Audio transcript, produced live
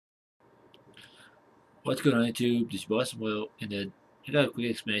What's going on YouTube? This is Boston Will, and then I got a quick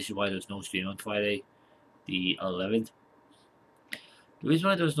explanation why there's no stream on Friday, the 11th. The reason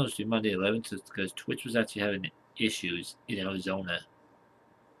why there was no stream on the 11th is because Twitch was actually having issues in Arizona,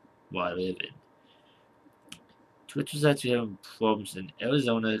 where I live in. Twitch was actually having problems in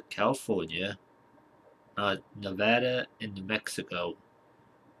Arizona, California, Nevada, and New Mexico.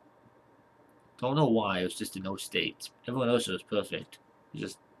 Don't know why, it was just in those states. Everyone else was perfect. It was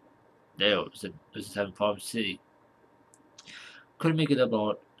just there, it was just having problems city. Couldn't make it up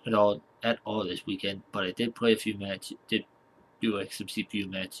at all this weekend, but I did play a few matches, did do like some CPU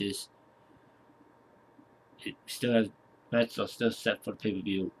matches. It still have matches are still set for the pay per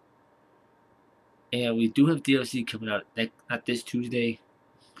view, and we do have DLC coming out not this Tuesday,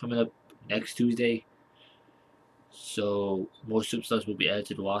 coming up next Tuesday. So more superstars will be added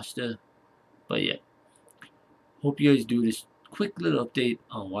to the roster. But yeah, hope you guys do this quick little update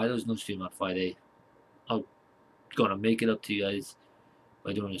on why there was no stream on Friday. I'm gonna make it up to you guys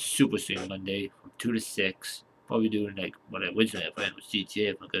by doing a super stream Monday from 2 to 6. Probably doing like what I originally had planned was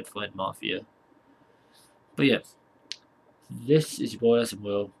GTA with my good friend Mafia. But yeah, this is your boy SM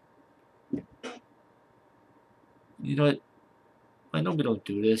Will. You know what? I know we don't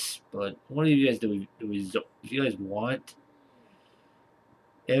do this, but I want to give you guys the result. If you guys want,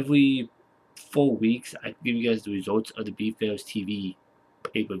 every 4 weeks, I can give you guys the results of the Beef Bears TV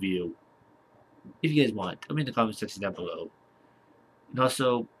pay per view. If you guys want, tell me in the comment section down below. And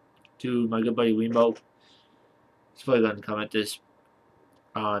also, to my good buddy Wimbo, he's probably going to comment this.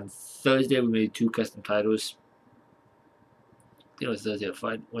 On Thursday, we made 2 custom titles. I think it was Thursday or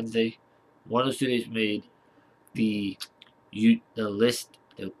Friday, Wednesday. One of those 2 days we made the list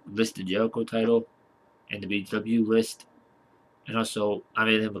of Jericho title and the BW list, and also I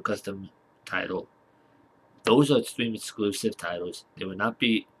made him a custom title. Those are stream exclusive titles. They would not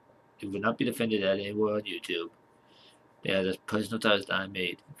be defended at anywhere on YouTube. They are the personal titles that I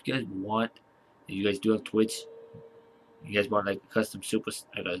made. If you guys want, if you guys do have Twitch, you guys want like a custom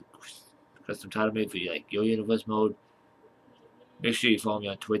custom title made for you, like Yo Universe mode, make sure you follow me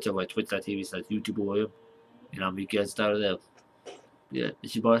on Twitch over at twitch.tv/YouTuberWilliam, and I'll make you guys start there. Yeah,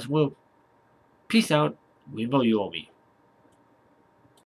 it's your boss Will. Peace out. We know you owe me.